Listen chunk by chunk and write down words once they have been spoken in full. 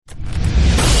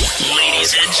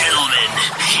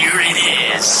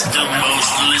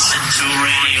go-to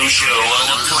radio show on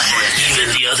the planet. Even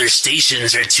the other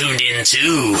stations are tuned in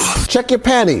too. Check your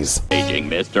panties. Paging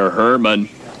Mr. Herman.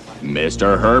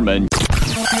 Mr. Herman.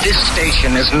 This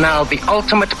station is now the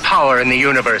ultimate power in the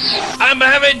universe. I'm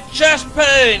having chest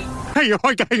pain. So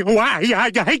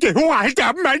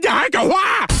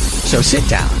sit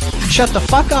down, shut the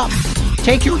fuck up,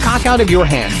 take your cock out of your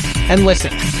hand, and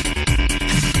listen.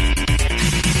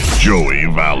 Joey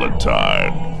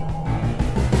Valentine.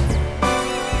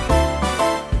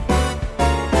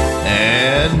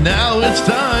 And now it's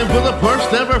time for the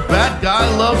first ever Fat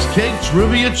Guy Loves Cake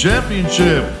Trivia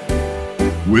Championship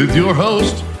with your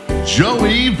host,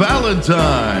 Joey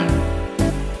Valentine.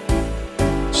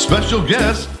 Special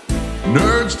guest,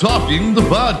 Nerds Talking the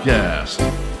Podcast.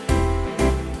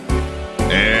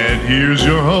 And here's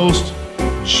your host,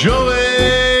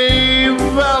 Joey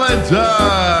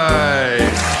Valentine.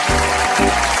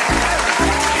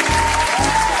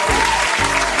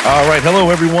 All right,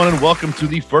 hello everyone, and welcome to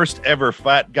the first ever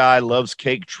Fat Guy Loves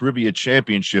Cake Trivia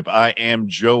Championship. I am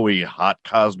Joey Hot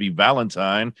Cosby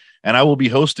Valentine, and I will be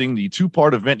hosting the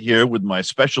two-part event here with my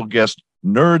special guest,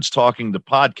 Nerds Talking the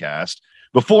Podcast.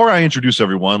 Before I introduce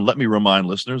everyone, let me remind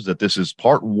listeners that this is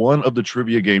part one of the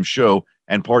trivia game show,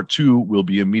 and part two will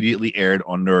be immediately aired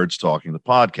on Nerds Talking the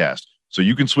Podcast. So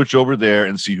you can switch over there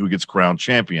and see who gets crowned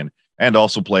champion, and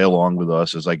also play along with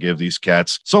us as I give these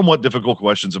cats somewhat difficult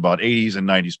questions about 80s and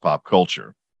 90s pop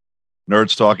culture.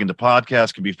 Nerds Talking the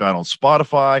Podcast can be found on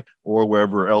Spotify or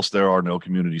wherever else there are no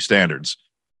community standards.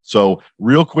 So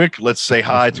real quick, let's say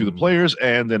hi to the players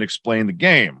and then explain the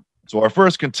game. So our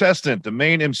first contestant, the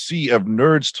main MC of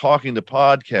Nerds Talking the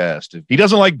Podcast. He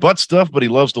doesn't like butt stuff, but he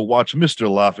loves to watch Mr.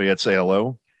 Lafayette. Say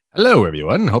hello. Hello,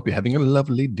 everyone. Hope you're having a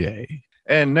lovely day.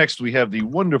 And next we have the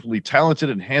wonderfully talented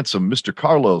and handsome Mr.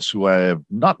 Carlos, who I have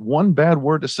not one bad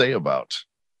word to say about.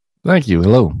 Thank you.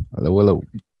 Hello. Hello, hello.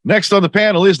 Next on the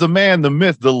panel is the man, the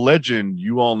myth, the legend.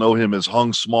 You all know him as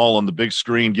Hung Small on the big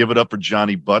screen. Give it up for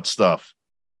Johnny Butt Stuff.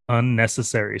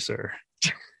 Unnecessary, sir.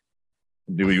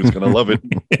 Knew he was going to love it.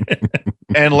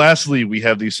 And lastly, we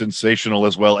have the sensational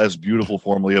as well as beautiful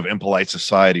formerly of Impolite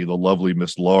Society, the lovely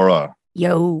Miss Laura.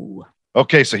 Yo.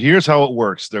 Okay, so here's how it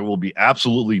works. There will be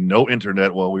absolutely no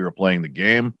internet while we are playing the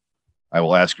game. I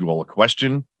will ask you all a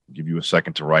question, give you a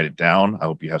second to write it down. I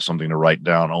hope you have something to write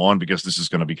down on, because this is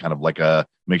going to be kind of like a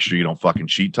make sure you don't fucking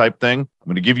cheat type thing. I'm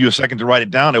going to give you a second to write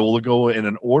it down. I will go in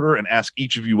an order and ask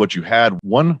each of you what you had.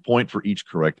 1 point for each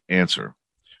correct answer.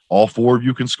 All four of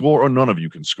you can score or none of you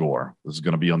can score. This is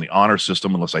going to be on the honor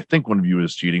system unless I think one of you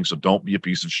is cheating, so don't be a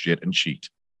piece of shit and cheat.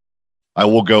 I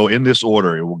will go in this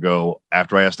order. It will go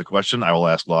after I ask the question. I will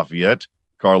ask Lafayette,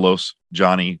 Carlos,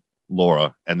 Johnny,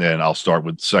 Laura, and then I'll start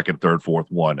with second, third, fourth,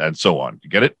 one, and so on. You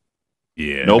get it?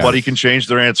 Yeah. Nobody can change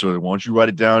their answer. Once you write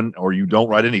it down or you don't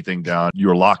write anything down,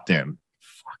 you're locked in.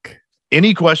 Fuck.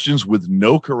 Any questions with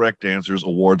no correct answers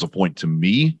awards a point to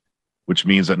me, which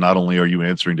means that not only are you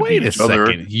answering to beat each other,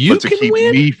 but to keep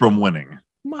me from winning.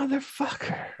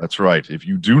 Motherfucker. That's right. If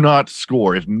you do not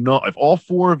score, if all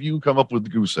four of you come up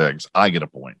with goose eggs, I get a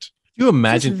point. You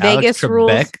imagine Alex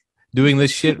Trebek doing this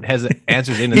shit, has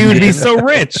answers in his He would be so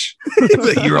rich.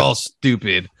 You're all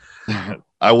stupid.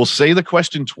 I will say the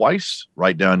question twice,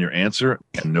 write down your answer,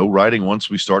 and no writing once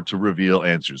we start to reveal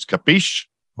answers. Capiche?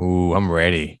 Ooh, I'm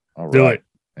ready. All right.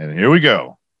 And here we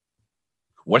go.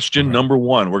 Question number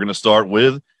one. We're going to start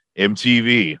with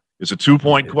MTV. It's a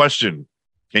 2-point question.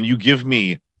 Can you give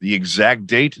me the exact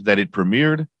date that it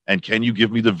premiered? And can you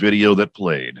give me the video that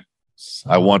played?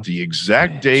 I want the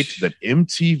exact date that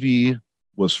MTV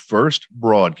was first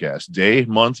broadcast, day,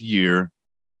 month, year.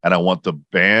 And I want the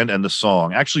band and the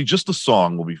song. Actually, just the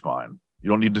song will be fine. You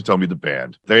don't need to tell me the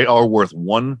band. They are worth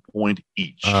 1 point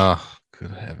each. Oh,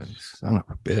 good heavens. Son of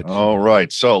a bitch. All right.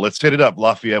 So let's hit it up.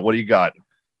 Lafayette, what do you got?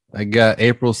 I got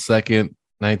April 2nd,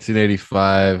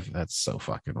 1985. That's so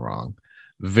fucking wrong.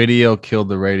 Video killed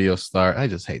the radio star. I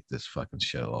just hate this fucking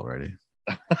show already.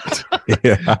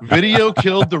 Yeah. Video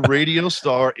killed the radio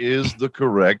star is the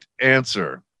correct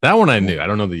answer. That one I knew. I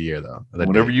don't know the year, though.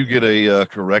 Whenever you get a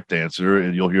correct answer,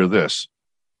 and you'll hear this.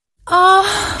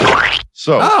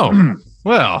 So. Oh,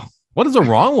 well, what does the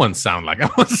wrong one sound like?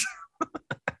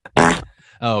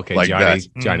 Oh, okay, like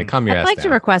Johnny, calm your ass I'd like down. to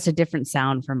request a different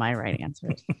sound for my right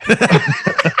answers.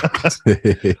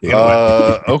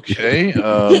 Okay.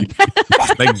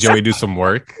 Make Joey do some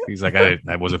work. He's like,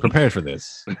 I wasn't prepared for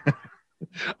this.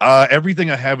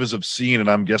 Everything I have is obscene, and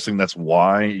I'm guessing that's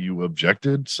why you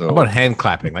objected. So, how about hand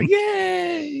clapping? Like,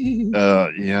 yay!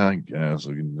 Yeah, I guess.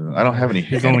 I don't have any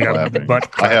hand only got clapping. butt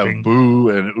I have clapping. boo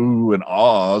and ooh and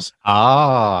ahs.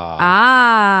 Ah.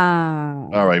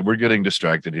 All right, we're getting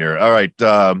distracted here. All right.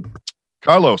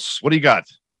 Carlos, what do you got?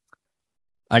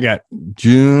 I got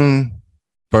June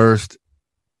 1st,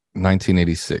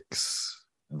 1986.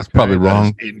 That's probably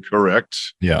wrong. That is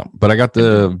incorrect. Yeah, but I got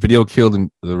the video killed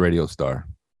in the radio star.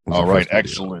 All right,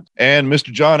 excellent. And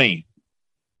Mr. Johnny?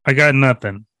 I got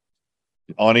nothing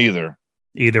on either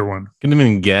one. Couldn't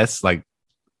even guess like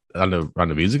on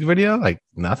the music video, like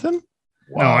nothing.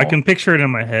 Wow. No, I can picture it in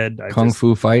my head. Kung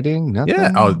Fu fighting, nothing.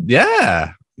 Yeah. Oh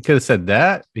yeah. You could have said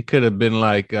that. It could have been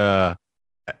like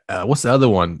what's the other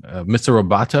one? Mr.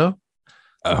 Roboto.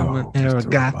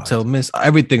 Arigato, Miss.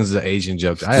 Everything's an Asian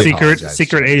joke.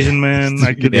 Secret Asian man.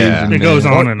 I could. Yeah, it goes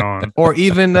on and on. Or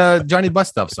even Johnny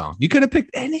Buttstuff song. You could have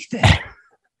picked anything.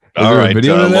 All right,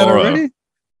 video of that already?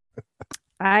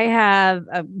 I have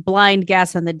a blind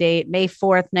guess on the date, May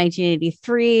 4th,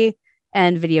 1983,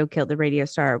 and video killed the radio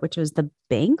star, which was the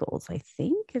Bangles, I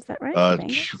think. Is that right?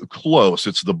 Close.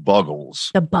 It's the Buggles.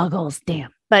 The Buggles,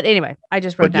 damn. But anyway, I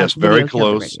just wrote down. Yes, very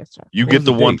close. You get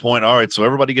the 1 point. All right, so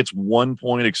everybody gets 1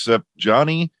 point except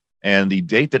Johnny, and the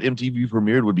date that MTV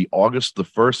premiered would be August the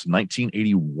 1st,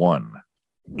 1981.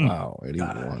 Wow,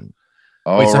 81.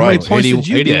 All Wait, so right. how many points did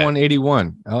you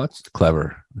 81. Oh, that's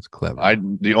clever. That's clever.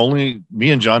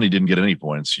 Me and Johnny didn't get any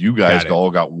points. You guys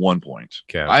all got 1 point.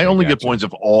 Okay, I only get points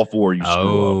if all four you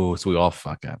screw up. So we all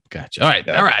fuck up. Gotcha.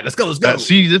 All right, let's go.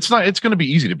 See, it's going to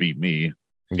be easy to beat me.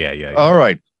 Yeah. All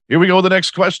right, here we go with the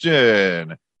next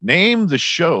question. Name the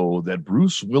show that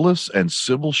Bruce Willis and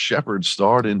Sybil Shepherd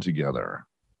starred in together.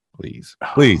 Please.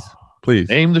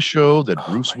 Name the show that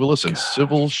Bruce Willis and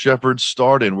Sybil Shepherd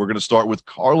starred in. We're going to start with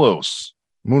Carlos.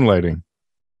 Moonlighting.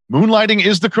 Moonlighting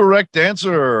is the correct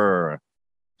answer.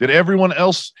 Did everyone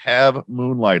else have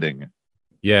Moonlighting?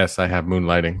 Yes, I have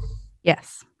Moonlighting.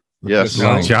 Yes. No,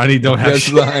 Johnny don't have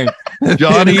shit.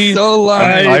 Johnny, so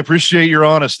lying. I appreciate your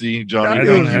honesty, Johnny. I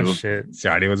don't have shit.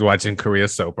 Johnny was watching Korea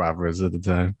soap operas at the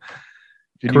time.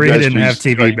 Korea didn't have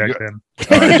TV back then.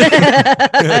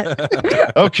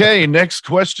 Okay, next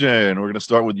question. We're going to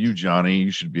start with you, Johnny. You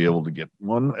should be able to get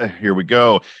one. Here we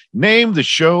go. Name the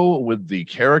show with the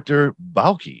character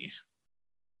Balki.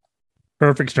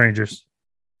 Perfect Strangers.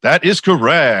 That is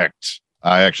correct.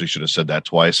 I actually should have said that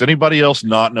twice. Anybody else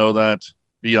not know that?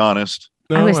 Be honest.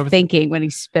 No, I was thinking when he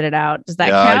spit it out. Does that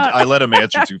count? I let him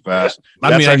answer too fast.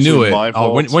 I mean, I knew it.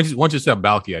 Once you said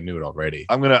Balki, I knew it already.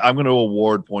 I'm gonna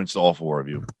award points to all four of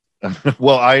you.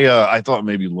 Well, I thought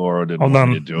maybe Laura didn't want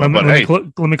me to do it, but hey,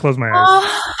 let me close my eyes.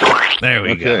 There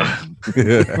we go.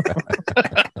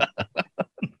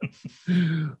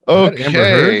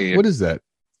 Okay. What is that?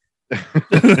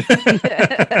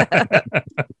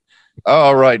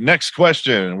 All right. Next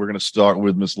question. We're going to start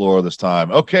with Miss Laura this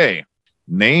time. Okay.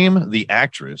 Name the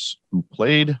actress who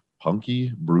played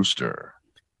Punky Brewster.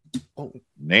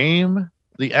 Name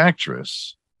the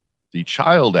actress, the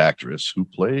child actress who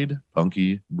played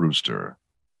Punky Brewster.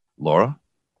 Laura?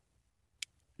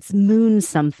 It's Moon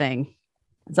something.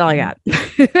 That's all I got.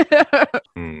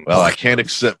 Well, I can't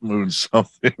accept Moon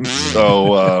something.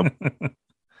 So,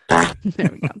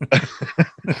 there we go.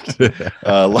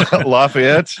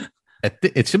 Lafayette?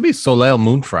 It should be Soleil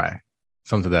Moonfry.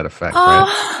 Something to that effect,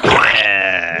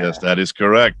 right? Yes, that is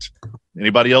correct.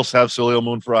 Anybody else have Soleil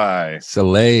Moonfry?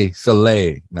 Soleil,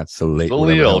 not Soleil.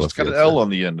 Soleil. It's got an L on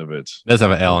the end of it. It does have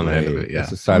an L on the end of it, yeah.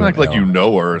 It's a silent like you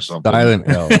know her or something. Silent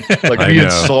L. Like me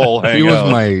and Soul hang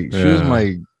out. She was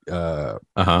my go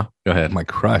ahead. My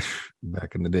crush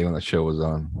back in the day when the show was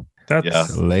on.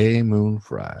 That's Soleil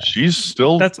Moonfry. She's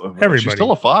still she's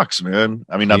still a fox, man.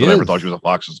 I mean, not that I ever thought she was a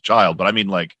fox as a child, but I mean,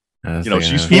 like,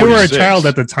 she's 46. You were a child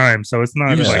at the time, so it's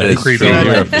not like creepy.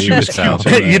 She was cute.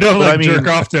 You don't jerk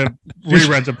off to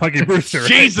reruns of Punky Brewster.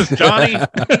 Jesus, Johnny.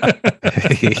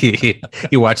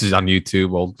 He watches on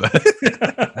YouTube. Old.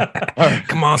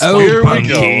 Come on, here Punky.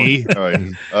 we go. All right.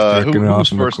 Who was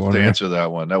first to answer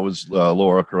that one? That was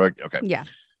Laura, correct? Okay. Yeah.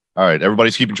 All right.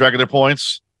 Everybody's keeping track of their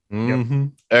points. Mm-hmm.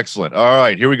 Excellent. All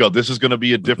right. Here we go. This is going to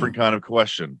be a different kind of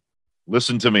question.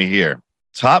 Listen to me here.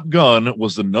 Top Gun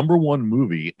was the #1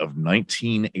 movie of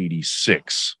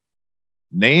 1986.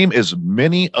 Name as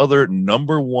many other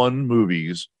 #1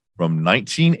 movies from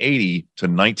 1980 to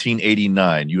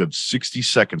 1989. You have 60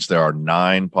 seconds. There are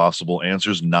 9 possible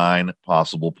answers, 9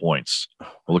 possible points.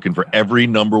 We're looking for every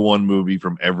 #1 movie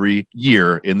from every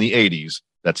year in the 80s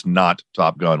that's not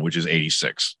Top Gun, which is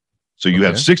 86. So you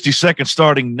have 60 seconds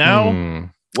starting now.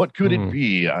 What could it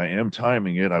be? I am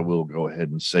timing it. I will go ahead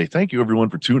and say thank you, everyone,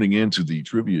 for tuning in to the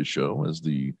trivia show as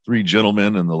the 3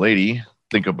 gentlemen and the lady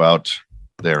think about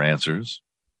their answers.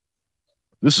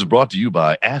 This is brought to you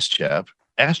by Ass Chap.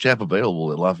 Ass Chap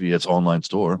available at Lafayette's online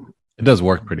store. It does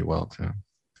work pretty well, too.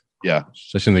 Yeah.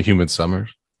 Especially in the humid summers.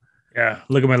 Yeah.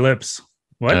 Look at my lips.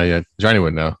 What? Yeah, Johnny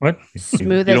would know. What?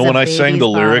 Smooth You as know a when I sang the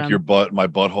baby's lyric, bottom. my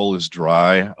butthole is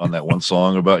dry on that one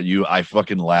song about you, I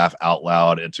fucking laugh out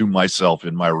loud and to myself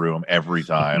in my room every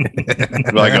time.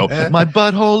 I go, my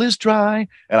butthole is dry,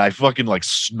 and I fucking like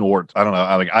snort. I don't know.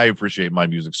 I appreciate my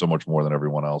music so much more than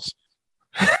everyone else.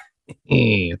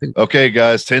 Okay,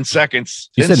 guys, 10 seconds.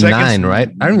 You 10 said seconds. 9, right?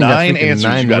 I don't even got 9 freaking answers.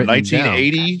 9 You got written down.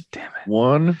 1980. Damn it.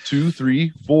 1, 2, 3,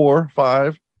 4,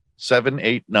 5, 7,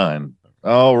 8, 9.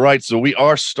 All right, so we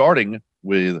are starting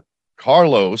with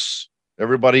Carlos.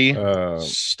 Everybody,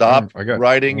 stop I got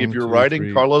writing. If 1, you're 2, writing,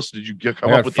 3. Come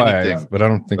I up got with 5, anything? but I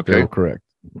don't think Okay. they're all correct.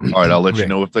 All right, I'll let you Okay.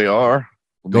 know if they are.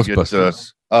 Let me get,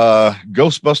 Ghostbusters.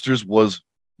 Ghostbusters was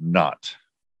not.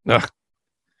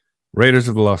 Raiders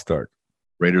of the Lost Ark.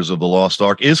 Raiders of the Lost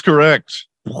Ark is correct.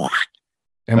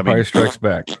 Empire Strikes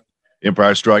Back.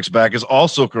 Empire Strikes Back is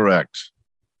also correct.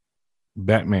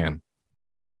 Batman.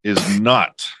 Is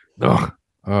not. Ugh.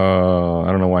 I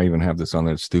don't know why I even have this on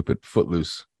there. It's stupid.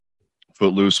 Footloose.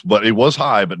 Footloose, but it was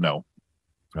high, but no.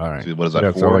 All right. See, what is that?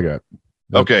 That's 4? all I got.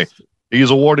 Okay. He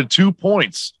is awarded 2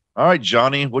 points. All right,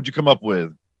 Johnny, what'd you come up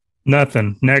with?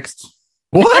 Nothing. Next.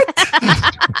 What?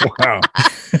 Wow.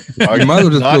 You might as well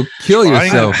just go kill fine?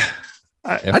 yourself.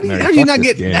 How did you not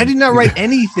get? I did not write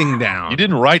anything down. You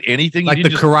didn't write anything? Like you the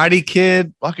didn't Karate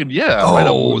Kid. Fucking, yeah.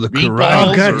 Oh, the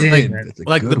Karate Oh, God Kid. dang That's a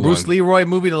Like good the Bruce one. Leroy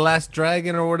movie, The Last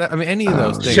Dragon, or whatever. I mean, any of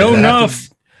those things. Show That have enough.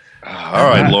 All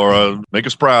right, Laura, make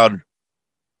us proud.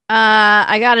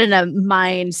 I got in a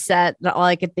mindset that all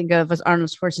I could think of was Arnold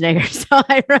Schwarzenegger, so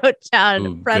I wrote down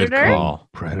Ooh, good Predator, call.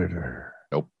 Predater.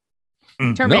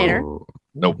 Terminator,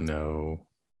 Nope. No.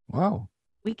 Wow.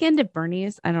 Weekend at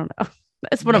Bernie's. I don't know.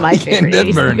 That's one of my favorite Weekend at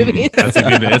 80s Bernie's. movies.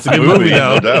 That's a good movie,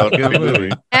 though. No doubt. Good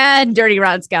movie. And Dirty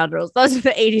Rotten Scoundrels. Those are the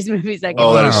 80s movies I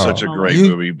Oh, that is Wow. such a great You-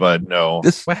 movie, but no.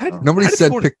 This nobody how did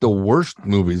said you- pick the worst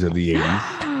movies of the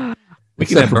 80s.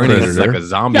 Weekend at Except for Bernie's is like Predator. a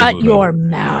zombie Shut movie. your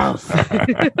mouth.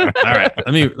 All right,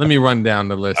 let me run down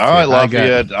the list. All right, here.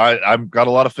 Lafayette, I've got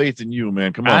a lot of faith in you,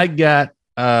 man. Come on. I got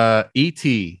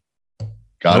E.T.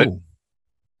 Got it. Oh,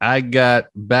 I got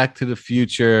Back to the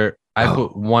Future. I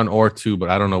put 1 or 2, but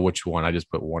I don't know which one. I just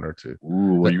put 1 or 2. Ooh,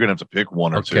 well, you're going to have to pick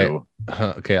 1 or Okay. 2.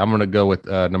 Okay, I'm gonna go with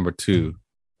number 2.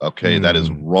 Okay, that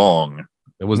is wrong.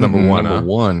 It was number 1. Number huh?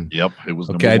 1. Yep, it was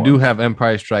Okay, I number do 1. have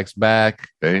Empire Strikes Back.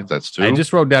 Okay, that's 2. I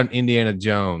just wrote down Indiana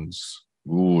Jones.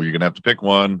 Ooh, you're going to have to pick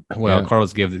 1. Well, Yeah.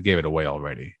 Carlos gave it away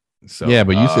already. So Yeah,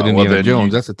 but you said well, Indiana then Jones.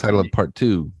 you- That's the title of part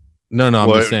 2. no, I'm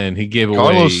What? just saying he gave away.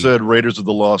 Carlos said Raiders of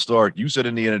the Lost Ark. You said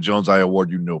Indiana Jones. I award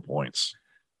you no points.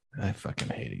 I fucking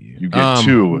hated you. You get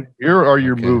 2. Here are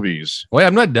your okay. movies. Wait,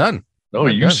 I'm not done. No,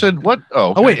 I'm you done. said what?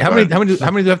 Oh, Oh wait, okay, how fine.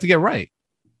 many do I have to get right?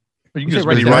 You You can just said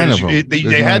right be there. right. Nine of them. They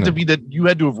There's had 9 to of be that you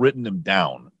had to have written them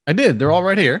down. I did. They're all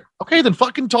right here. Okay, then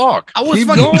fucking talk. I was Keep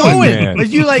fucking going, going. man. But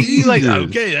you like Jesus.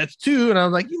 okay, that's 2, and I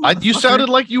was like, You motherfucker. sounded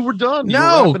like you were done. You were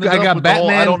No, wrapping it I up got with the whole,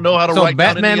 Batman. I don't know how to so write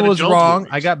down Batman Indiana was Jones wrong.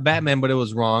 movies. I got Batman, but it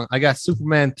was wrong. I got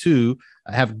Superman 2.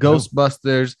 I have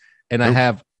Ghostbusters, and I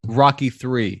have Rocky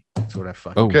 3. That's what I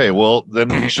fucking. Oh. Okay, well then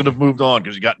we should have moved on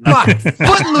because you got Fuck. nothing.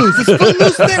 Footloose. It's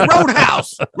Footloose. Then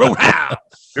Roadhouse. Roadhouse.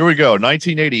 Here we go.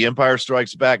 1980, Empire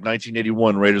Strikes Back.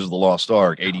 1981, Raiders of the Lost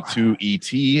Ark. 82,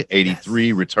 E.T.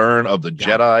 83, Return of the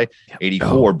Jedi.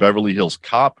 84, Beverly Hills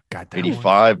Cop. Got that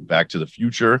 85, Back to the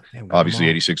Future. one. Got Obviously,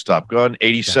 them all. 86, Top Gun.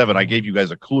 87, I one. gave you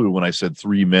guys a clue when I said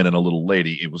 3 Men and a Little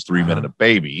Lady. It was 3 Men and a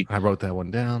Baby. I wrote that one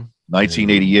down.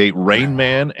 1988, Rain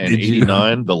Man. And Did you?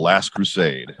 89, The Last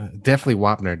Crusade. Definitely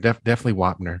Wapner. Definitely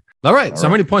Wapner. All right. All So how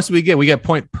right. many points do we get? We get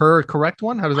point per correct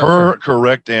one. How does that Per work?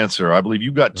 correct answer. I believe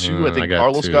you got 2. I I think got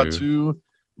Carlos got 2. 2.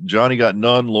 Johnny got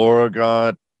none. Laura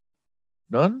got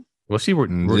none. Well, see, we're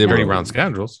Zero. dirty round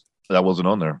scoundrels. That wasn't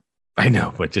on there. I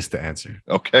know, but just to answer.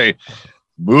 Okay.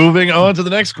 Moving on to the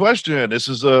next question. This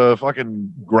is a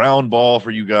fucking ground ball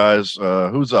for you guys.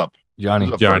 Who's up? Johnny.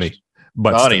 Who's up Johnny. first?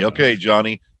 But Johnny. Okay,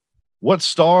 Johnny. What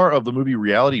star of the movie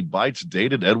Reality Bites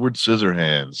dated Edward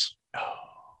Scissorhands?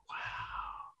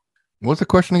 What's the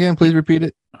question again? Please repeat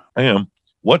it. I am.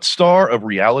 What star of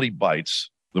Reality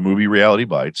Bites, the movie Reality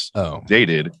Bites, Oh.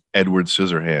 dated Edward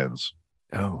Scissorhands?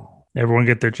 Oh. Everyone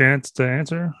get their chance to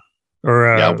answer?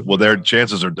 Or Yeah, well, their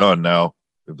chances are done now.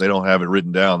 If they don't have it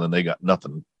written down, then they got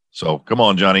nothing. So come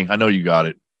on, Johnny. I know you got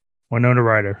it. Winona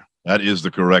Ryder. That is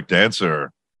the correct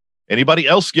answer. Anybody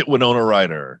else get Winona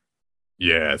Ryder?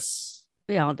 yes.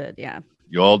 We all did, yeah.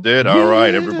 You all did? All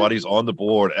right. Everybody's on the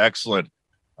board. Excellent.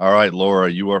 All right, Laura,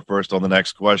 you are first on the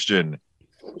next question.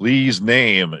 Please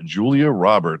name Julia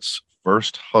Roberts'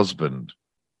 first husband.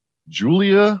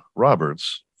 Julia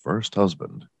Roberts' first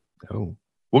husband. Oh.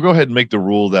 We'll go ahead and make the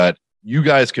rule that you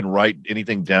guys can write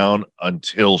anything down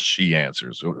until she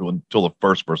answers, or until the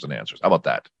first person answers. How about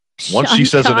that? Once she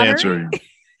says an answer.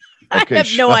 Okay, I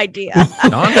have no idea.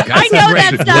 Sean, I know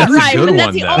that's not right, but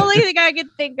that's the one, only thing I can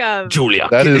think of. Julia,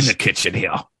 That get is- in the kitchen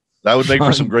here. That would make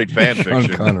for some great fan Sean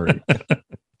fiction. Connery.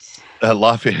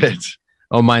 Lafayette.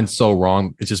 Oh, mine's so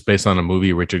wrong. It's just based on a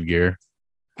movie, Richard Gere.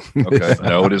 Okay.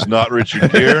 No, it is not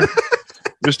Richard Gere.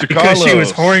 Mr. Because Carlos. she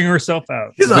was whoring herself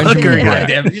out. He's a Benjamin hooker, Bratt.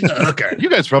 goddamn. He's a hooker. You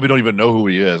guys probably don't even know who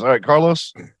he is. All right,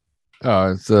 Carlos.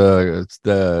 Oh,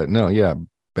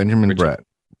 Benjamin Bratt.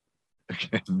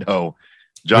 No.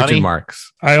 Richard Johnny.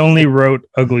 Marks. I only wrote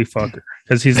ugly fucker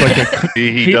because he's like a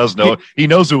He does know. He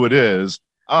knows who it is.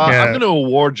 Yeah. I'm going to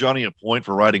award Johnny a point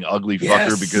for writing ugly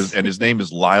fucker Yes. and his name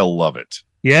is Lyle Lovett.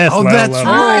 yes. Oh, Lyle that's Lovett.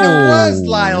 right. It was Oh,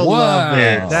 Lyle wow.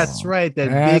 Lovett. That's right. That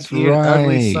That's big-eared,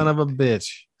 ugly right. son of a bitch.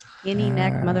 Skinny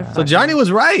neck motherfucker. So Johnny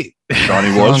was right.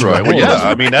 Johnny was Sean right. Well, was. yeah,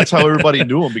 I mean, that's how everybody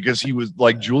knew him, because he was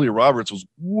like Julia Roberts was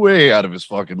way out of his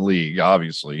fucking league,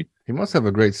 obviously. He must have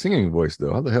a great singing voice,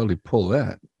 though. How the hell did he pull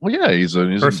that? Well, yeah, he's a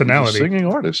Personality. singing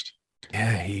artist.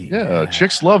 Yeah,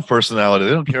 Chicks love personality.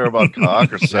 They don't care about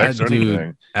cock or sex That or dude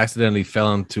anything. accidentally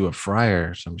fell into a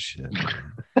fryer or some shit.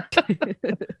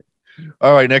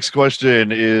 All right, next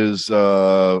question is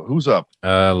who's up?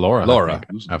 Laura. Laura. I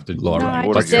think. Who's- After No, Laura. I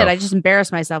Order just did. go. I just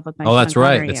embarrassed myself with my. Oh, that's Sean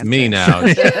right. Connery It's me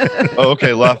answer. now. Oh,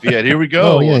 okay, Lafayette. Here we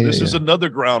go. Oh, yeah, This yeah, is yeah. another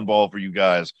ground ball for you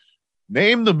guys.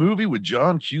 Name the movie with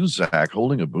John Cusack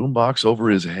holding a boombox over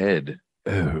his head.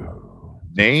 Oh.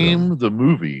 Name the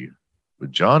movie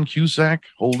with John Cusack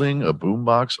holding a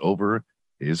boombox over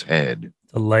his head.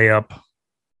 The layup.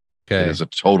 It Okay. is a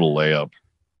total layup.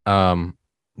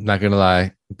 Not gonna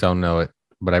lie, don't know it,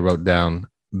 but I wrote down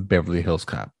Beverly Hills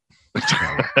Cop.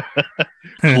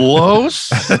 Close.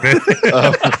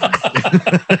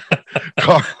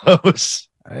 Carlos.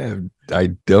 I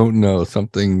don't know.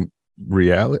 Something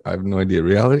reality. I have no idea.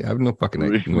 Reality? I have no fucking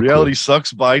idea. No Reality clue.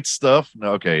 sucks bites stuff.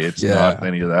 No, okay, it's Yeah. not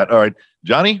any of that. All right,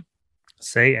 Johnny.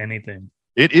 Say anything.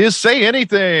 It is Say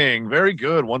Anything. Very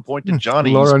good. 1 point to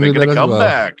Johnny. Laura He's knew making a that as well.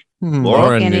 comeback. Laura?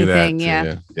 Laura knew that Anything,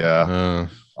 yeah. too. Yeah.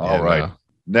 All right. no.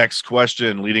 Next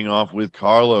question, leading off with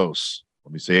Carlos.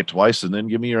 Let me say it twice and then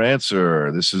give me your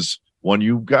answer. This is one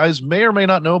you guys may or may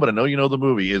not know, but I know you know the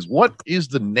movie. What is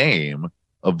the name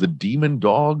of the demon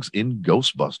dogs in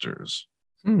Ghostbusters?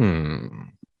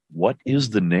 What is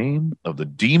the name of the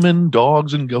demon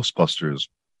dogs in Ghostbusters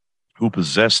who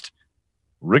possessed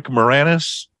Rick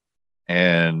Moranis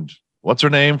and what's her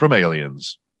name from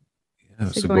Aliens?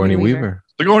 Sigourney Weaver.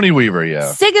 Sigourney Weaver,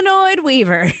 yeah. Signoid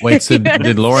Weaver. Wait, so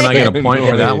did Laura not get a point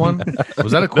for that one?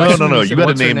 Was that a question? No. said, You got to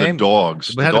 "What's her name the name?" dogs.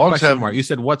 We The had a dogs question have. mark. You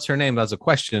said, "What's her name?" That was a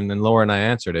question, and Laura and I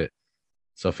answered it.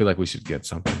 So I feel like we should get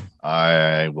something.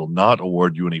 I will not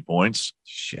award you any points.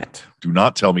 Shit. Do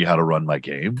not tell me how to run my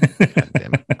game. God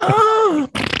damn it. Oh.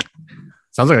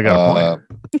 Sounds like I got a point.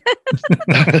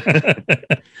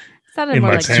 Sounded In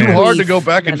more my like pants. Too hard to queef go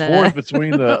back and than forth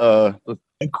between the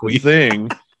thing.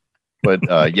 But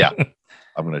yeah,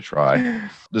 I'm gonna try.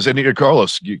 Does any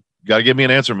Carlos? You got to give me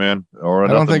an answer, man. Or I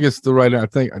don't think it's the right. I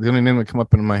think the only name that come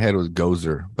up in my head was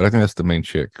Gozer, but I think that's the main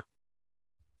chick.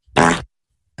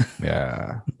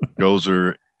 Yeah.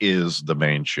 Gozer is the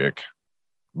main chick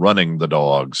running the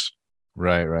dogs.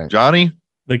 Right. Johnny.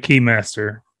 The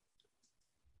Keymaster.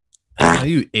 Oh,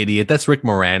 you idiot. That's Rick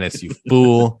Moranis, you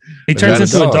fool. He turns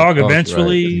That's into a a dog dog,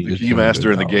 eventually. The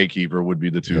Keymaster and the Gatekeeper would be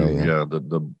the two. Yeah.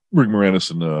 The Rick Moranis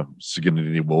and the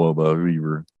Sigourney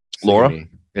Weaver. Laura,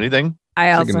 anything?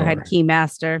 I also Sigourney. had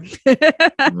Keymaster.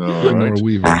 All right.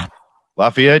 Weaver.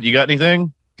 Lafayette, you got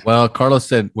anything? Well, Carlos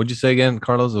said, what'd you say again,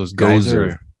 Carlos? It was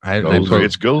Gozer. Gozer. I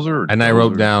It's Gozer. and I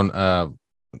wrote down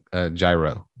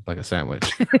gyro, like a sandwich.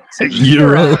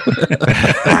 Euro.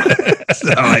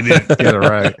 So I didn't get it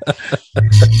right.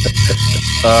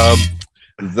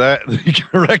 That the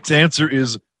correct answer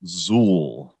is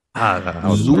Zool.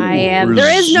 Zool. I am. or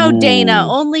There is no Dana, Zool.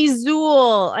 only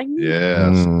Zool. I knew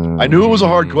Yes. I knew it was a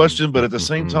hard question, but at the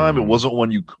same time, it wasn't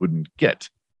one you couldn't get.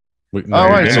 All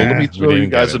right, so let me throw you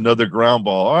guys another ground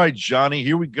ball. All right, Johnny,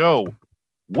 here we go.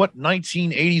 What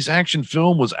 1980s action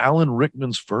film was Alan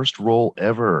Rickman's first role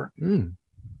ever?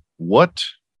 What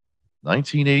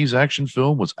 1980s action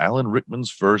film was Alan Rickman's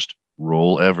first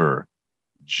role ever?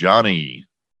 Johnny.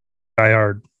 Die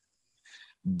Hard.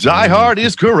 Die Hard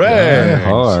is correct. Die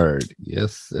Hard.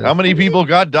 Yes. How many people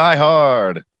got Die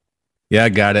Hard? Yeah, I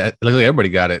got it. Look, everybody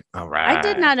got it. All right. I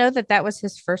did not know that was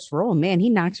his first role. Man, he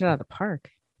knocked it out of the park.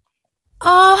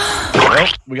 Well,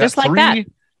 we got Just like that.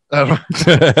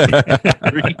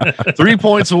 3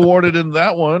 points awarded in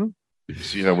that one.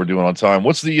 See how we're doing on time.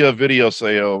 What's the video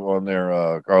say on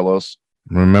there, Carlos?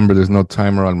 Remember, there's no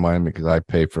timer on mine because I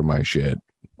pay for my shit.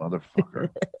 Motherfucker.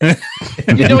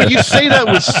 You know, you say that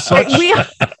with such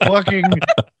fucking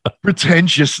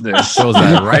pretentiousness. Shows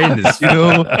that right in his, you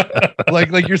know,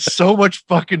 like you're so much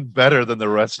fucking better than the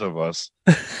rest of us.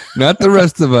 Not the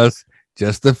rest of us,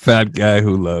 just the fat guy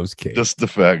who loves cake. Just the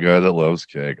fat guy that loves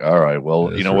cake. All right. Well,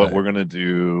 That's you know what? right. We're gonna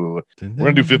do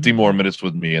 50 more minutes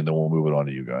with me, and then we'll move it on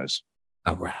to you guys.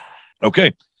 All right.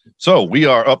 Okay. So we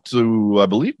are up to, I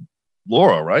believe,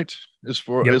 Laura, right?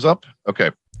 Is up.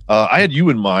 Okay. I had you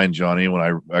in mind, Johnny, when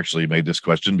I actually made this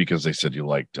question because they said you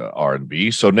liked R&B.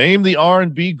 So name the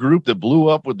R&B group that blew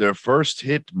up with their first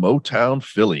hit, Motown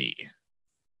Philly.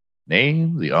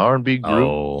 Name the R&B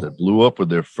group that blew up with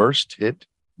their first hit,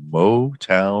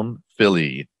 Motown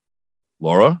Philly.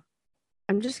 Laura?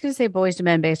 I'm just going to say Boyz II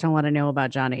Men based on what I know about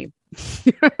Johnny.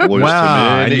 Boyz II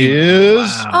Men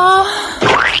is...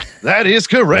 That is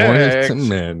correct. Boyz II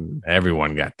Men.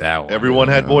 Everyone got that one. Everyone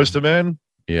had Boyz II Men?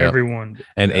 Yeah. Everyone.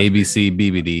 And ABC,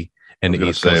 BBD, and the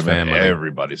East Coast family.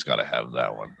 Everybody's got to have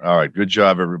that one. All right. Good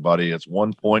job, everybody. It's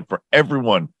 1 point for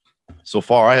everyone. So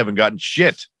far, I haven't gotten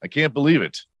shit. I can't believe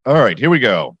it. All right. Here we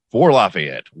go. For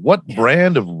Lafayette, what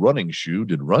brand of running shoe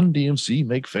did Run DMC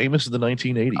make famous in the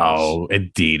 1980s? Oh,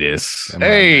 Adidas.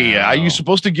 Hey, are you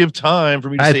supposed to give time for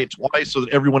me to say it twice so that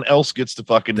everyone else gets to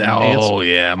fucking answer? Oh,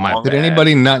 yeah. Did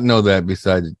anybody not know that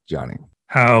besides Johnny?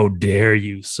 How dare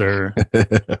you, sir?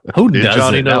 Who Did does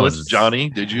Johnny it? know That it? was Johnny,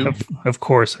 did you? Of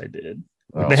course I did.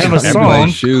 Oh. They have a Everybody's song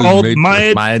shoes called made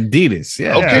My Adidas.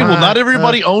 Yeah. Okay, well, not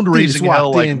everybody owned Raising walked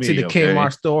Hell like into me. the Okay?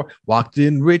 Kmart store, walked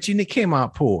in rich, and it came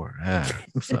out poor.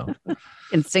 So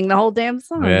And sing the whole damn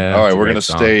song. yeah. All right, it's a we're great gonna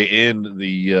song. stay in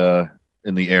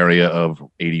the area of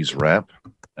 80s rap.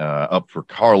 Up for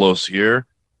Carlos here.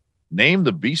 Name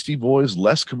the Beastie Boys'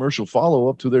 less commercial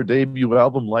follow-up to their debut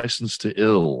album, License to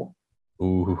Ill.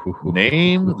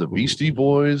 Name the Beastie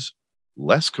Boys'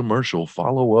 less commercial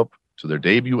follow-up to their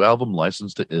debut album,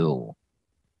 License to Ill.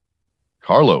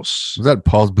 Carlos. Was that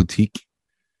Paul's Boutique?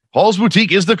 Paul's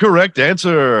Boutique is the correct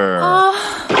answer.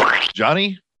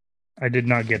 Johnny? I did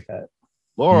not get that.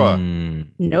 Laura?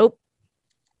 Nope.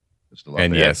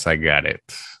 And yes, I got it.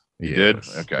 You did?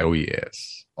 Yes. Okay. Oh,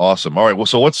 yes. Awesome. All right. Well,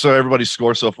 so what's everybody's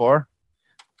score so far?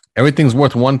 Everything's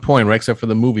worth 1 point, right? Except for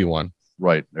the movie one.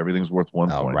 Right. Everything's worth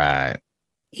 1 All point. right.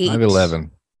 I have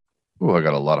 11. Oh, I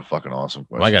got a lot of fucking awesome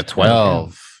questions. Well, I got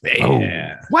 12.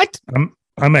 Yeah. What?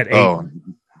 I'm at 8. Oh,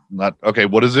 not okay.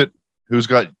 What is it? You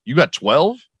got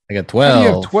 12? I got How do 12.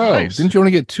 you have 12? Nice. Didn't you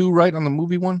only get 2 right on the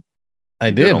movie one? I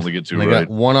You did. only get 2 And I right.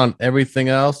 got 1 on everything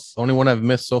else. Only one I've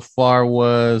missed so far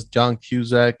was John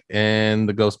Cusack and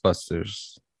the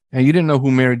Ghostbusters. And you didn't know who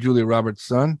married Julia Roberts'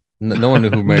 son? No one knew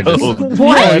who made this. No.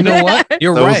 Oh, you know what?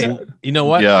 You're That was- right. You know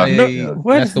what? Yeah.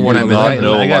 That's the one I You missed. do not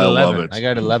know I got I love 11. it. I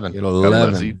got 11. Get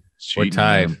 11. We're Cheating,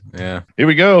 tied. man. Yeah. Here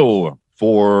we go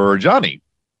for Johnny.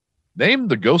 Name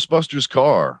the Ghostbusters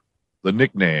car. The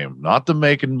nickname, not the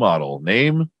make and model.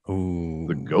 Name Ooh.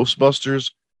 the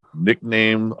Ghostbusters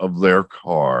nickname of their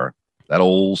car. That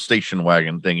old station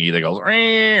wagon thingy that goes.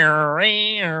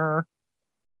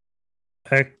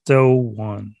 Ecto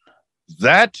 1.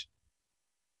 That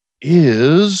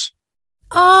is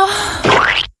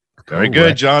very good,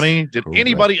 Correct. Johnny. Did Correct,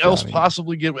 anybody else Johnny.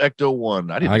 possibly get Ecto 1?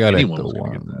 I didn't I got think anyone Ecto was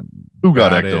going to get 1. that. Who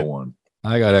got Got Ecto it. 1?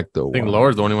 I got Ecto 1. I think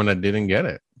Laura's the only one that didn't get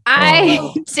it. I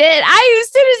did. As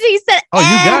soon as he said, Oh,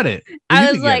 you got it. I You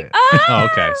was did get like, it. Oh,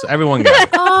 okay. So everyone got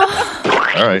it.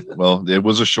 All right. Well, it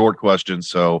was a short question,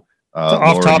 so It's Laura,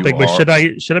 off topic, you but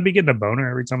are- should I be getting a boner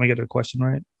every time I get a question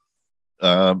right?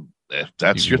 If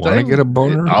that's You your wanna thing, get a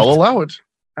boner? I'll allow it.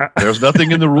 There's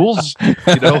nothing in the rules,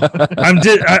 you know.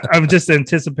 I'm just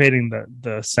anticipating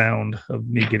the sound of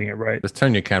me getting it right. Just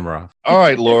turn your camera off. All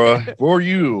right, Laura, for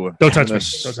you. Don't touch me.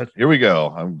 This- Don't touch me. Here we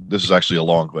go. This is actually a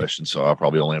long question, so I'll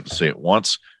probably only have to say it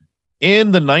once.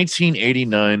 In the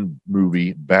 1989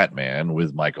 movie Batman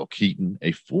with Michael Keaton,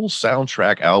 a full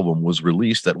soundtrack album was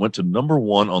released that went to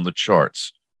 #1 on the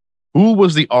charts. Who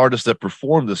was the artist that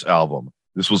performed this album?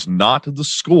 This was not the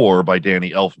score by Danny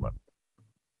Elfman.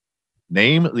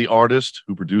 Name the artist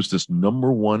who produced this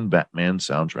 #1 Batman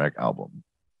soundtrack album.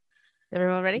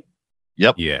 everyone ready?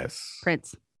 Yep. Yes.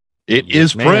 Prince. It Yes,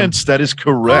 is ma'am. Prince. That is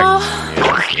correct.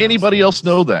 Yes. Anybody else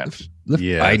know that?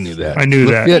 Yes. I knew that. I knew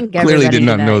that. Lafayette I think clearly did everybody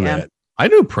not knew know that, yeah. that. I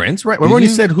knew Prince, right? Did When he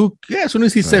you? said who, yeah, as soon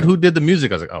as he said Right. who did the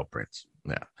music, I was like, oh, Prince.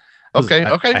 Yeah. Okay,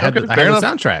 I okay, had okay, the, I fair had the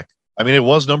enough. soundtrack. I mean, it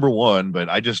was #1, but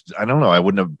I don't know. I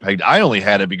wouldn't have pegged. I only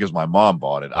had it because my mom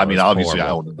bought it. I Oh, mean, it's obviously, I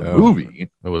horrible. owned the Oh. movie.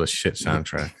 It was a shit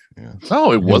soundtrack. Yeah.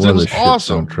 No, it wasn't. It was was a shit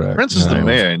awesome. soundtrack. Prince is No, the it was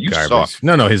man. You Garbage. suck.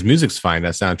 No, his music's fine.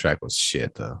 That soundtrack was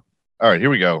shit, though. All right, here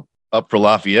we go. Up for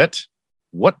Lafayette.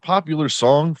 What popular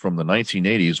song from the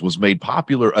 1980s was made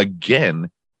popular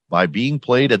again by being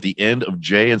played at the end of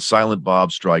Jay and Silent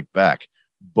Bob Strike Back?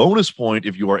 Bonus point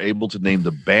if you are able to name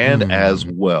the band as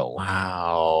well.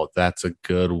 Wow, that's a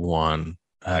good one.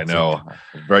 I know.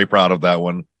 I'm very proud of that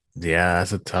one. Yeah,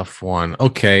 that's a tough one.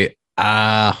 Okay.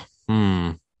 All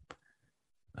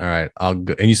right, I'll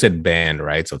go. And you said band,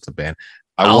 right? So it's a band.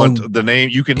 I want the name.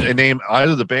 You can name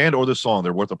either the band or the song.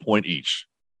 They're worth a point each.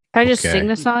 Can I just sing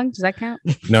the song? Does that count?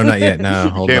 No, not yet. No,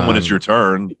 hold you can on. when it's your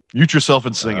turn. Mute yourself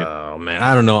and sing it. Oh man,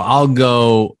 I don't know. I'll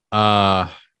go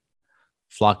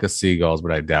Flock of Seagulls,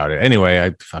 but I doubt it. Anyway,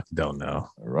 I fucking don't know.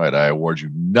 All right, I award you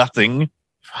nothing.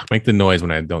 Make the noise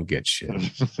when I don't get shit.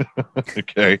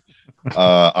 Okay.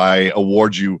 I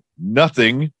award you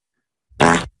nothing.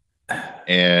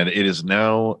 And it is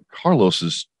now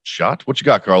Carlos's shot. What you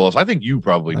got, Carlos? I think you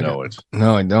probably know it.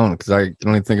 No, I don't, because I can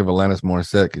only think of Alanis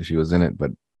Morissette because she was in it,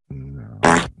 but no.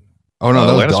 Oh no,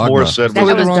 that was Alanis Dogma. Morissette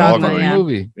That was Dogma, yeah.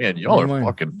 movie. Man, y'all are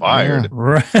fucking fired.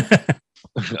 Right.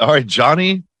 All right,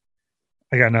 Johnny.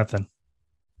 I got nothing.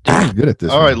 Johnny's good at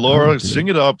this. All right, one. Laura, sing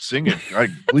it up. Sing it. All right,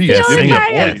 please. Yeah, give sing me a it.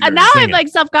 point here. Now Sing I'm it. like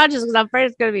self-conscious because I'm afraid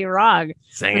it's going to be wrong.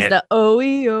 Sing It's it. the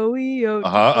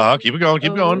OE. Keep it going.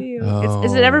 Keep going.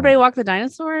 Is it Everybody Walk the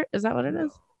Dinosaur? Is that what it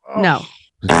is? No.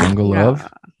 Jungle Love.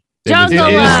 Jungle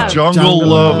It Love. is Jungle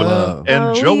Love. Love.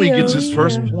 And Joey gets his yeah.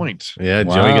 first point. Yeah,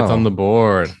 Wow. Joey gets on the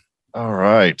board. All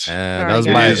right. And All that was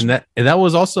right, by guys. and that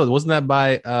was also wasn't that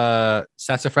by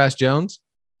Sassafras Jones?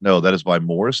 No, that is by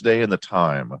Morris Day and the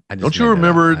Time. I just Don't you made that up. I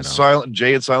remember don't. Silent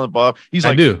Jay and Silent Bob? He's I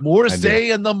like do. Morris I do. Day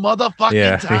and the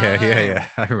motherfucking Time. Yeah.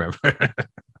 I remember.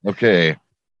 Okay.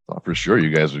 Thought for sure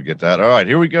you guys would get that. All right,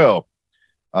 here we go.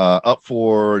 Up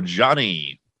for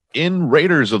Johnny. In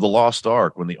Raiders of the Lost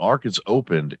Ark, when the Ark is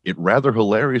opened, it rather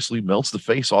hilariously melts the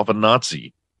face off a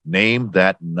Nazi. Name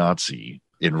that Nazi.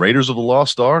 In Raiders of the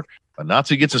Lost Ark, a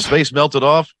Nazi gets his face melted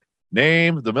off.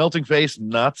 Name the melting face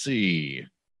Nazi.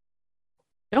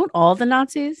 Don't all the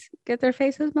Nazis get their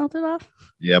faces melted off?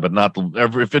 Yeah, but not the.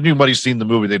 If anybody's seen the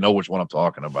movie, they know which one I'm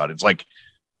talking about. It's like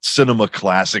cinema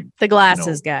classic. The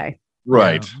glasses guy.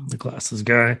 Right. Yeah, the glasses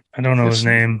guy. I don't know It's his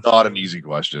name. Not an easy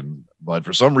question, but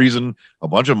for some reason, a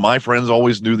bunch of my friends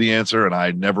always knew the answer, and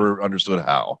I never understood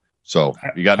how. So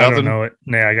you got I nothing? don't know it.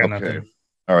 Nah, I got Okay. nothing.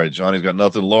 All right, Johnny's got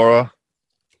nothing. Laura?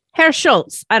 Herr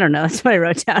Schultz. I don't know. That's what I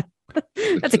wrote down.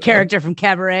 That's a character from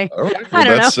Cabaret. All right. I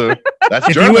don't that's, know. That's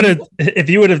If German.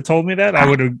 you would have told me that, I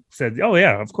would have said, "Oh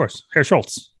yeah, of course, Herr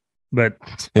Schultz." But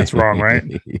that's wrong, right?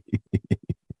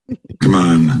 Come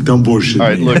on, don't bullshit All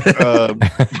right, me. look.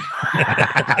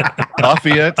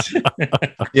 Lafayette.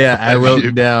 Yeah, I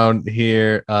wrote down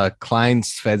here Klein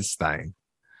Svedstein.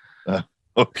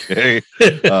 Okay.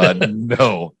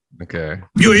 No. Okay.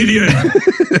 You idiot.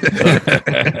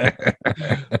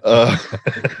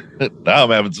 Now I'm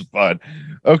having some fun.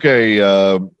 Okay,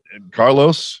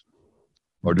 Carlos?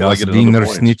 Or do I Das get Wiener another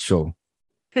point? Schnitzel.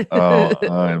 Oh,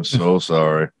 I am so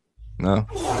sorry. No.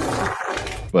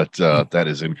 But that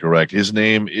is incorrect. His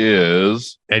name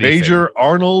is Eddie Major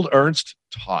Arnold Ernst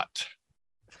Todt.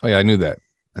 Oh yeah, I knew that.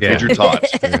 Yeah. Major Todt.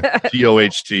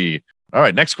 T-O-H-T. All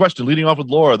right, next question, leading off with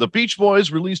Laura. The Beach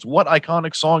Boys released what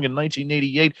iconic song in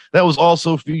 1988 that was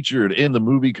also featured in the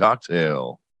movie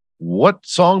Cocktail? What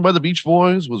song by the Beach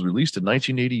Boys was released in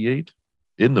 1988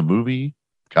 in the movie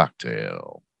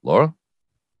Cocktail? Laura?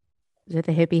 Is it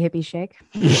the hippie shake?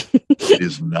 It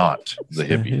is not the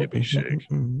hippie shake.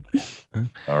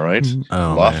 All right.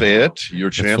 Oh, Lafayette, your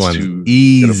This chance one's to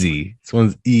easy. This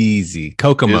one's easy.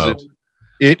 Kokomo. Is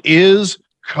it is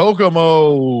Kokomo.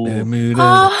 All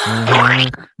right.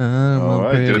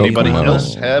 Did anybody Kokomo.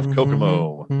 else have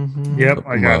Kokomo? Yep,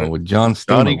 I got it. With John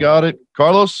Johnny Stamos. got it.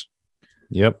 Carlos?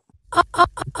 Yep.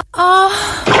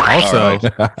 Also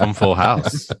All from Full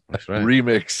House. That's right.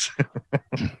 Remix.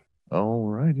 All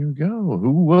right, here we go.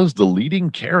 Who was the leading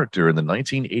character in the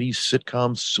 1980s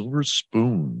sitcom Silver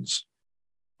Spoons?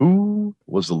 Who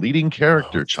was the leading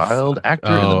character, child actor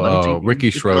in the 1980s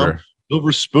Ricky sitcom Schroeder.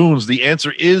 Silver Spoons? The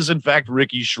answer is, in fact,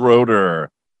 Ricky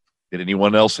Schroeder. Did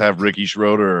anyone else have Ricky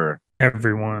Schroeder?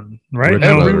 Everyone, right? Rick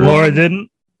No, Schroeder. Laura didn't.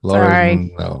 Laura, Sorry.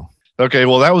 no. Okay,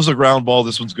 well, that was a ground ball.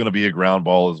 This one's going to be a ground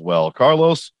ball as well.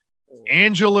 Carlos,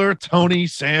 Angela, Tony,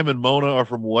 Sam, and Mona are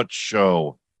from what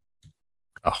show?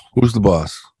 Who's the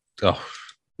boss? Oh,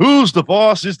 Who's the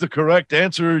boss is the correct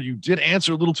answer. You did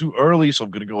answer a little too early, so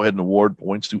I'm going to go ahead and award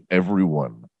points to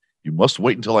everyone. You must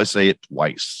wait until I say it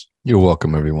twice. You're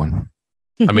welcome, everyone.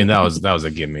 I mean, that was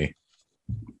a gimme.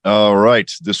 All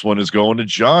right, this one is going to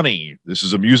Johnny. This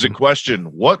is a music question.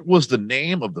 What was the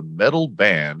name of the metal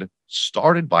band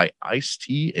started by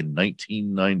Ice-T in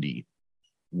 1990?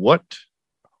 What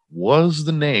was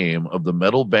the name of the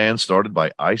metal band started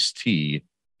by Ice-T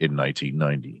in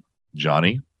 1990?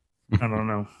 Johnny? I don't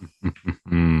know.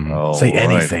 Say All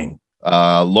right. anything.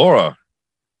 Laura?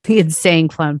 The Insane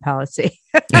Clown Policy.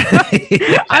 I'm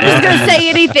just going to say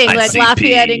anything like ICP.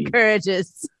 Lafayette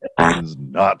encourages. It is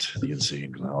not the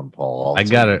Insane Clown Paul. I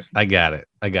got it. I got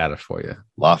it for you.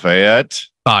 Lafayette.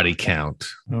 Body count.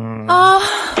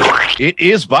 It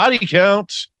is Body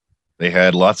Count. They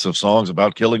had lots of songs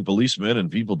about killing policemen,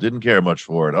 and people didn't care much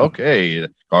for it. Okay,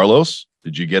 Carlos,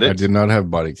 did you get I it? did not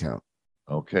have body count.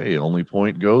 Okay, only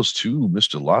point goes to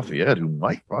Mr. Lafayette, who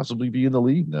might possibly be in the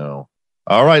lead now.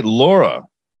 All right, Laura.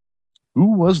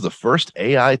 Who was the first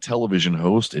AI television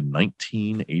host in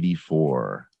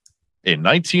 1984? In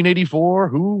 1984,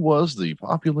 who was the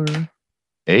popular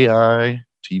AI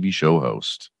TV show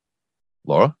host?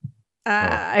 Laura?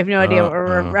 I have no idea what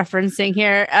we're referencing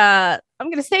here. I'm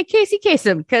going to say Casey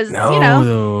Kasem because, he's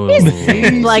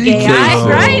like AI,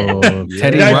 right?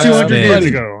 Teddy Yeah, 200 years Ruxpin.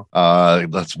 ago.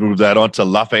 Let's move that on to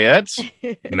Lafayette.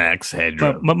 Max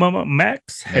Headroom.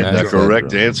 Max And the Headroom.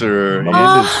 correct answer is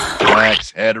Max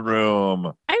Headroom.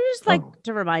 I would just like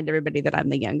to remind everybody that I'm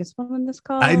the youngest one in this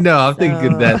call. I know. I'm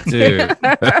thinking that too.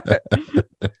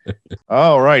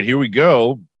 All right, here we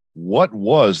go. What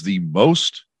was the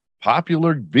most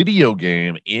popular video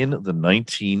game in the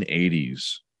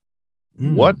 1980s?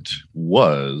 What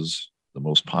was the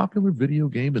most popular video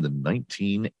game in the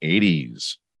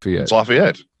 1980s? It's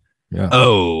Lafayette. Yeah.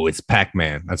 Oh, it's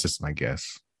Pac-Man. That's just my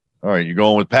guess. All right, you're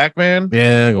going with Pac-Man?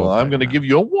 Yeah. Well, I'm going to give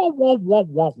you a wah, wah, wah, wah,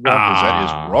 wah, because that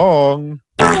is wrong.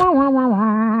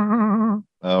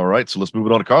 All right, so let's move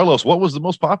it on to Carlos. What was the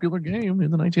most popular game in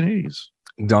the 1980s?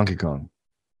 Donkey Kong.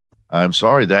 I'm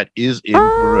sorry, that is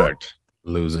incorrect.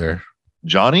 Loser.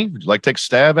 Johnny, would you like to take a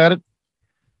stab at it?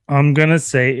 I'm going to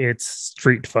say it's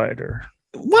Street Fighter.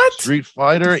 What? Street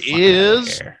Fighter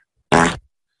is... The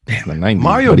 90s,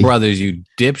 Mario buddy. Brothers, you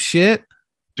dipshit.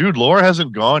 Dude, Laura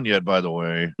hasn't gone yet, by the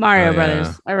way. Mario Oh, Brothers.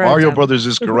 yeah. I wrote it Mario down. Brothers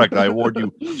is correct. I award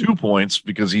you 2 points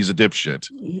because he's a dipshit.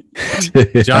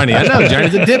 Johnny, I know.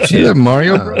 Johnny's a Is dipshit. that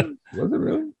Mario Brothers? Was it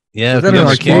really? Yeah, Is that the an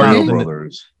arcade arcade Mario game?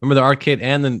 Brothers. Remember the arcade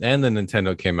and the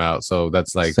Nintendo came out, so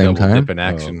that's like Same double time? dip in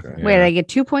action. Oh, okay. Yeah. Wait, I get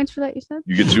 2 points for that, you said?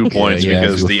 You get 2 points yeah,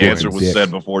 because you the were answer four, was yeah.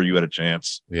 said before you had a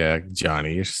chance. Yeah,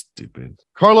 Johnny, you're stupid.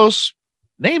 Carlos,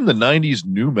 name the 90s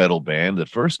nu metal band that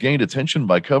first gained attention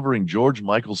by covering George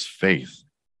Michael's Faith.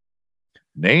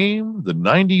 Name the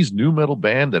 90s nu metal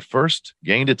band that first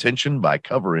gained attention by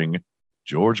covering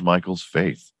George Michael's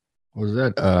Faith. What was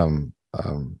that?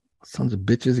 Sons of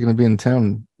Bitches going to be in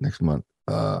town next month.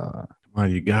 Come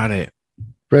on, you got it.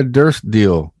 Fred Durst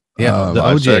deal. Yeah, the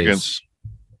 5 OJs. seconds.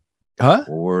 Huh?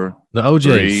 4. The OJs.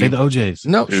 Three. Say the OJs.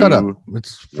 No, 2, shut up.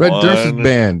 It's Fred Durst's 1.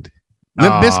 band.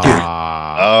 Limp Bizkit.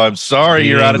 Oh, I'm sorry,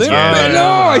 you're out of Limp time. Bizkit. No,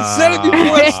 I said it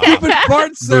before. That stupid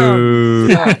part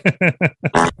sound.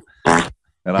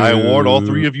 And I award all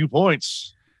 3 of you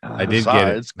points. I did get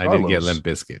it. Besides I did get Carlos. Limp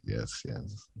Bizkit. Yes.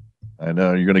 I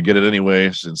know you're going to get it anyway,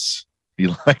 since he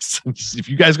likes. If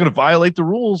you guys are going to violate the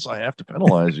rules, I have to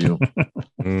penalize you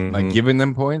Mhm. Like giving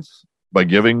them points? by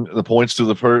giving the points to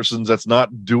the persons that's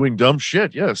not doing dumb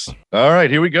shit. Yes. All right,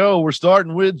 here we go. We're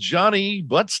starting with Johnny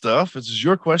Butt Stuff. This is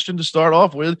your question to start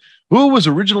off with. Who was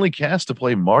originally cast to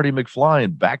play Marty McFly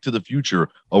in Back to the Future,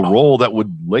 a role that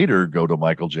would later go to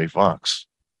Michael J. Fox?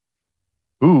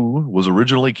 Who was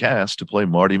originally cast to play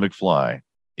Marty McFly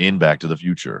in Back to the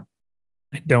Future?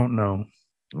 I don't know.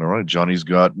 All right, Johnny's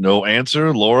got no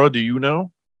answer. Laura, do you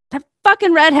know? That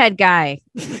fucking redhead guy.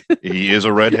 He is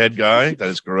a redhead guy. That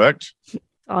is correct.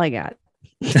 All I got.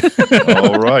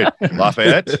 All right.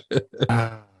 Lafayette.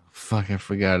 Fuck, I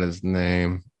forgot his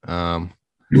name. Come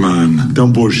on,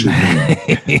 don't bullshit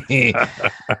me.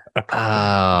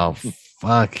 Oh,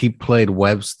 fuck. He played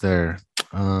Webster.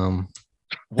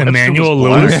 Emmanuel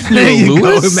Webster was There you go,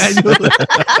 Lewis? Emmanuel.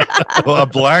 black. A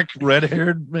black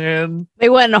red-haired man. They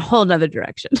went in a whole nother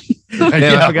direction.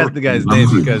 Yeah, I forgot the guy's name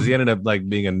because he ended up like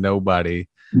being a nobody.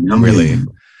 Really.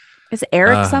 Is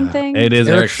Eric something? It is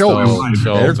Eric Eric Stoltz.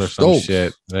 Stoltz, Eric or some Stoltz.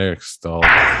 shit. Eric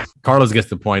Stoltz. Carlos gets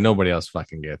the point. Nobody else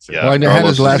fucking gets it. Yeah. Well, I had Carlos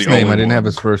his is last the name. only I didn't have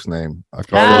one. his first name. Oh,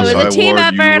 Carlos, it was I a team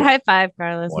award you effort. High five,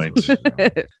 Carlos. point.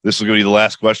 This will be the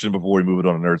last question before we move it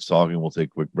on to Nerds Talking. We'll take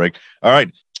a quick break. All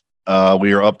right.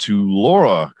 We are up to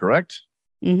Laura, correct?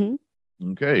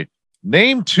 Mm-hmm. Okay.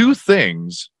 Name 2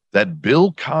 things that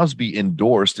Bill Cosby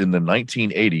endorsed in the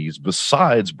 1980s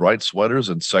besides bright sweaters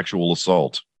and sexual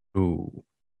assault. Ooh.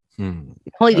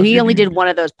 He only did one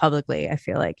of those publicly, I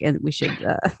feel like, and we should.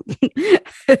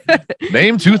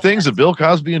 Name 2 things that Bill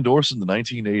Cosby endorsed in the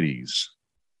 1980s.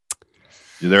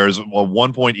 There's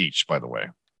 1 point each, by the way.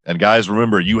 And guys,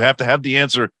 remember, you have to have the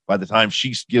answer by the time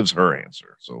she gives her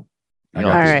answer. So, I got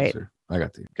All the right. answer. I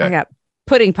got the. I got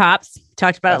pudding pops.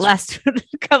 Talked about it last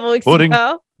couple weeks Pudding.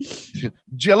 ago.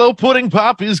 Jello pudding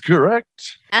pop is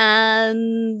correct.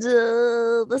 And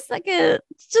the second,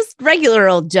 just regular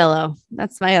old Jello.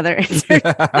 That's my other answer.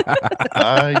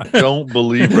 I don't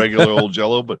believe regular old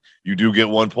Jello, but you do get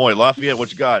 1 point. Lafayette,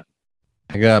 what you got?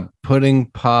 I got pudding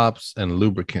pops and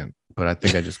lubricant, but I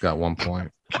think I just got 1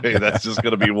 point. Okay, that's just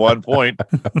going to be 1 point.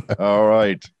 All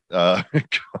right.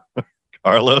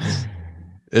 Carlos?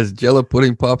 It's Jello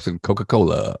pudding pops and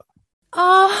Coca-Cola.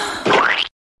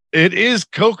 It is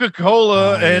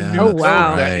Coca-Cola and Oh,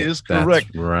 wow. That is correct.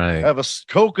 That's right. Have a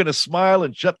Coke and a smile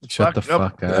and shut the fuck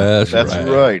up. That's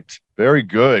right. Very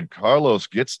good. Carlos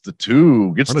gets the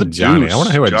 2. Gets What the did Johnny? deuce. I want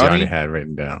to hear what Johnny had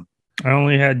written down. I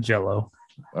only had Jello.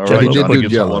 All He right, did Johnny do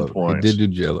gets Jello. 1 point. He did do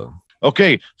Jello.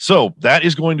 Okay, so that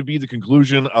is going to be the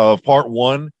conclusion of part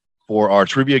 1 for our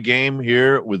trivia game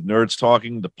here with Nerds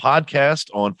Talking, the podcast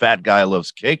on Fat Guy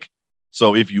Loves Cake.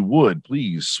 So if you would,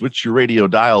 please switch your radio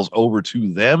dials over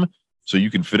to them so you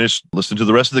can listen to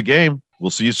the rest of the game. We'll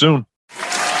see you soon.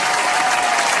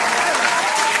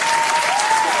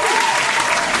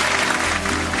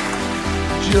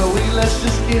 Joey, let's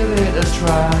just give it a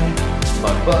try.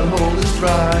 My butthole is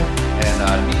dry, and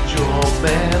I need your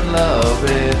man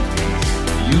loving.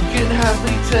 You can have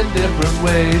me 10 different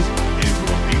ways. It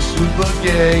will be super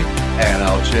gay, and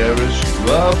I'll cherish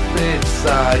you up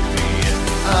inside me.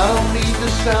 I don't need to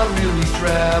sound really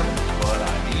drab, but I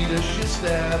need a shit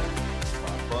stab.